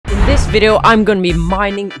this video, I'm gonna be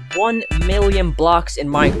mining 1 million blocks in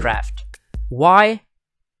Minecraft. Why?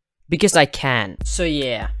 Because I can. So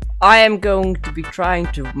yeah, I am going to be trying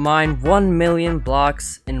to mine 1 million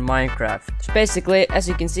blocks in Minecraft. So basically, as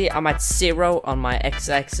you can see, I'm at 0 on my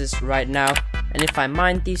x-axis right now. And if I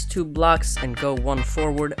mine these 2 blocks and go 1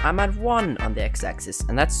 forward, I'm at 1 on the x-axis,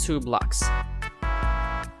 and that's 2 blocks.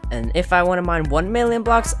 And if I want to mine 1 million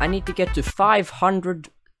blocks, I need to get to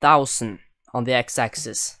 500,000 on the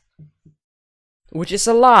x-axis, which is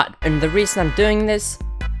a lot. And the reason I'm doing this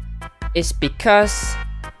is because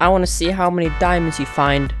I want to see how many diamonds you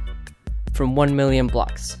find from 1 million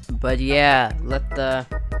blocks. But yeah, let the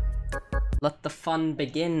fun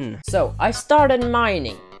begin. So I started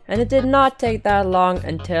mining, and it did not take that long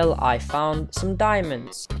until I found some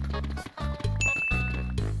diamonds.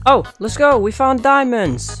 Oh, let's go, we found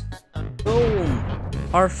diamonds! Boom!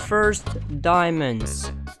 Our first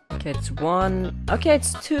diamonds. Okay, it's 1. Okay,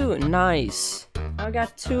 it's 2. Nice. I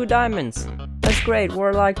got 2 diamonds. That's great.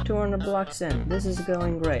 We're like 200 blocks in. This is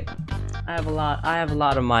going great. I have a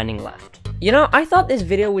lot of mining left. You know, I thought this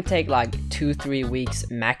video would take like 2-3 weeks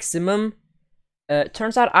maximum.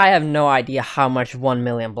 Turns out I have no idea how much 1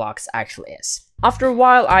 million blocks actually is. After a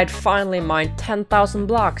while, I'd finally mined 10,000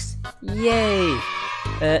 blocks. Yay!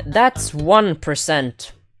 That's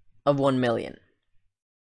 1% of 1 million.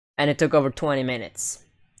 And it took over 20 minutes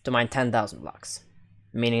to mine 10,000 blocks.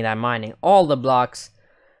 Meaning that mining all the blocks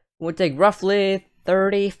would take roughly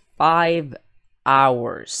 35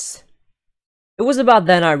 hours. It was about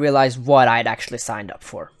then I realized what I'd actually signed up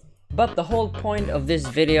for. But the whole point of this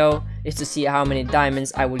video is to see how many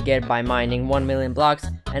diamonds I would get by mining 1 million blocks,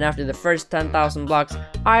 and after the first 10,000 blocks,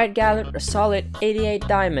 I had gathered a solid 88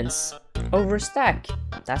 diamonds over a stack.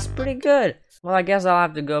 That's pretty good. Well, I guess I'll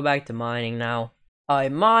have to go back to mining now. I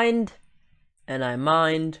mined, and I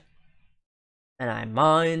mined, and I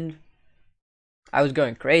mined. I was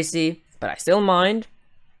going crazy, but I still mined.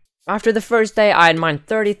 After the first day, I had mined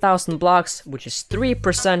 30,000 blocks, which is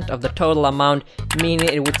 3% of the total amount, meaning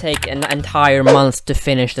it would take an entire month to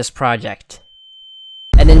finish this project.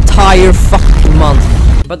 An entire fucking month.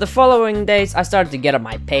 But the following days, I started to get up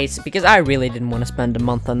my pace, because I really didn't want to spend a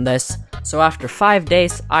month on this. So after 5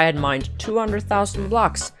 days, I had mined 200,000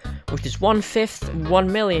 blocks, which is 1/5 of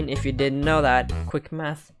 1 million if you didn't know that. Quick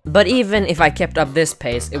math. But even if I kept up this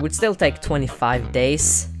pace, it would still take 25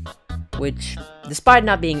 days. Which, despite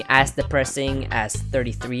not being as depressing as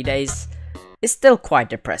 33 days, is still quite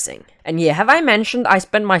depressing. And yeah, have I mentioned I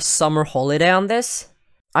spent my summer holiday on this?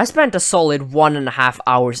 I spent a solid 1.5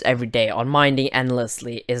 hours every day on mining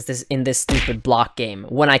endlessly in this stupid block game,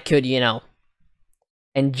 when I could, you know,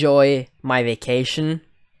 enjoy my vacation.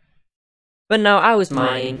 But no, I was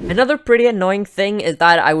mining. Another pretty annoying thing is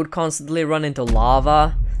that I would constantly run into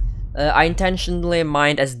lava. I intentionally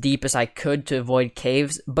mined as deep as I could to avoid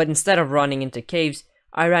caves, but instead of running into caves,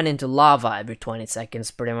 I ran into lava every 20 seconds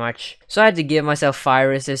pretty much. So I had to give myself fire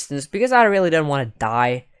resistance because I really didn't want to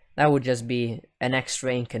die. That would just be an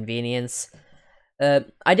extra inconvenience.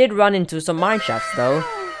 I did run into some mine shafts though,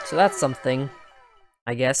 so that's something,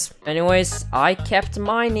 I guess. Anyways, I kept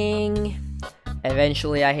mining.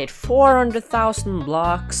 Eventually I hit 400,000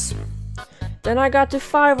 blocks. Then I got to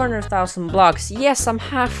 500,000 blocks. Yes, I'm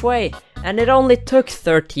halfway. And it only took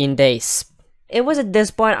 13 days. It was at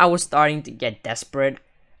this point I was starting to get desperate.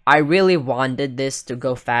 I really wanted this to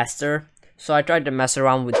go faster, so I tried to mess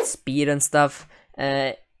around with speed and stuff.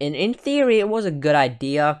 In theory, it was a good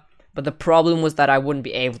idea, but the problem was that I wouldn't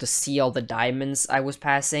be able to see all the diamonds I was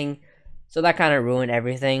passing, so that kind of ruined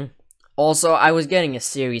everything. Also, I was getting a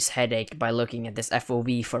serious headache by looking at this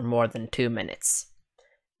FOV for more than 2 minutes.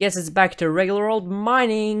 Guess it's back to regular old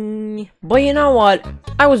mining. But you know what?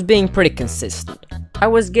 I was being pretty consistent. I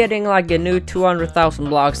was getting like a new 200,000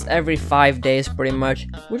 blocks every 5 days pretty much,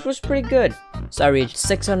 which was pretty good. So I reached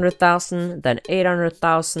 600,000, then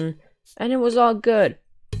 800,000, and it was all good.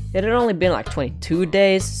 It had only been like 22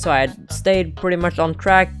 days, so I had stayed pretty much on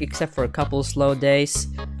track, except for a couple slow days.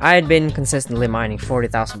 I had been consistently mining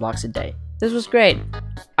 40,000 blocks a day. This was great.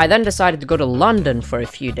 I then decided to go to London for a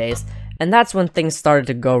few days, and that's when things started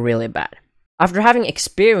to go really bad. After having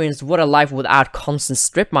experienced what a life without constant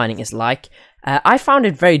strip mining is like, I found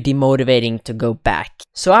it very demotivating to go back.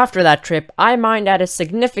 So after that trip, I mined at a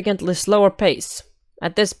significantly slower pace.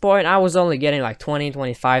 At this point, I was only getting like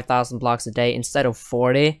 25,000 blocks a day instead of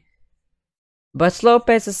 40. But slow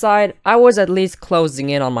pace aside, I was at least closing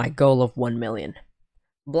in on my goal of 1 million.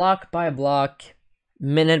 Block by block,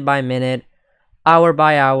 minute by minute, hour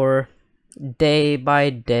by hour, day by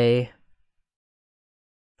day.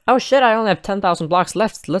 Oh shit, I only have 10,000 blocks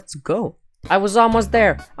left, let's go. I was almost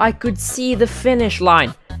there. I could see the finish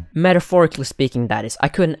line. Metaphorically speaking, that is. I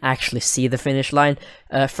couldn't actually see the finish line.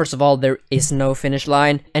 First of all, there is no finish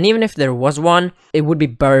line. And even if there was one, it would be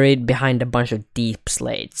buried behind a bunch of deep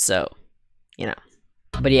slates, so, you know.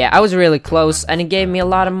 But yeah, I was really close, and it gave me a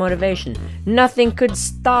lot of motivation. Nothing could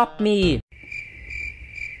stop me!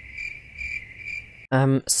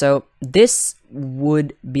 So this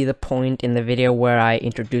would be the point in the video where I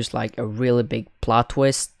introduce like a really big plot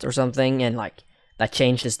twist or something, and like that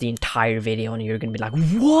changes the entire video, and you're gonna be like,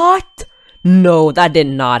 what? No, that did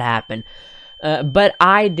not happen. But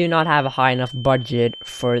I do not have a high enough budget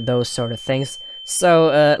for those sort of things,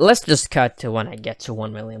 so let's just cut to when I get to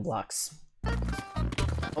 1 million blocks.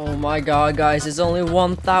 Oh my god, guys, there's only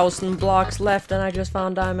 1,000 blocks left and I just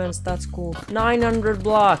found diamonds. That's cool. 900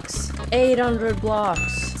 blocks, 800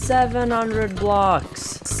 blocks, 700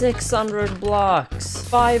 blocks, 600 blocks,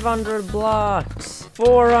 500 blocks,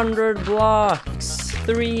 400 blocks,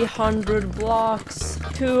 300 blocks,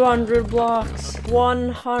 200 blocks,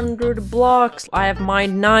 100 blocks. I have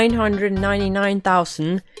mined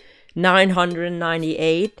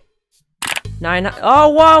 999,998.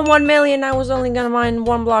 1 million. I was only gonna mine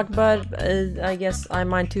 1 block, but I guess I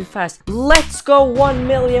mined too fast. Let's go, 1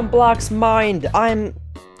 million blocks mined. I'm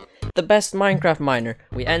the best Minecraft miner.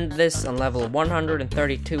 We end this on level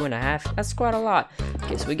 132.5. That's quite a lot.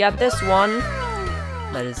 Okay, so we got this one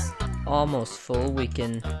that is almost full. We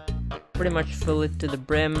can pretty much fill it to the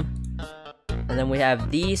brim. And then we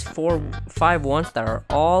have these 5 ones that are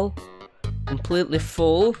all completely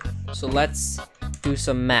full. So let's do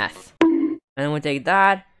some math. And then we take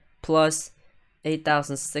that plus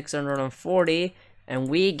 8,640 and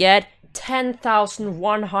we get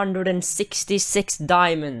 10,166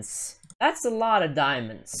 diamonds. That's a lot of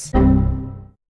diamonds.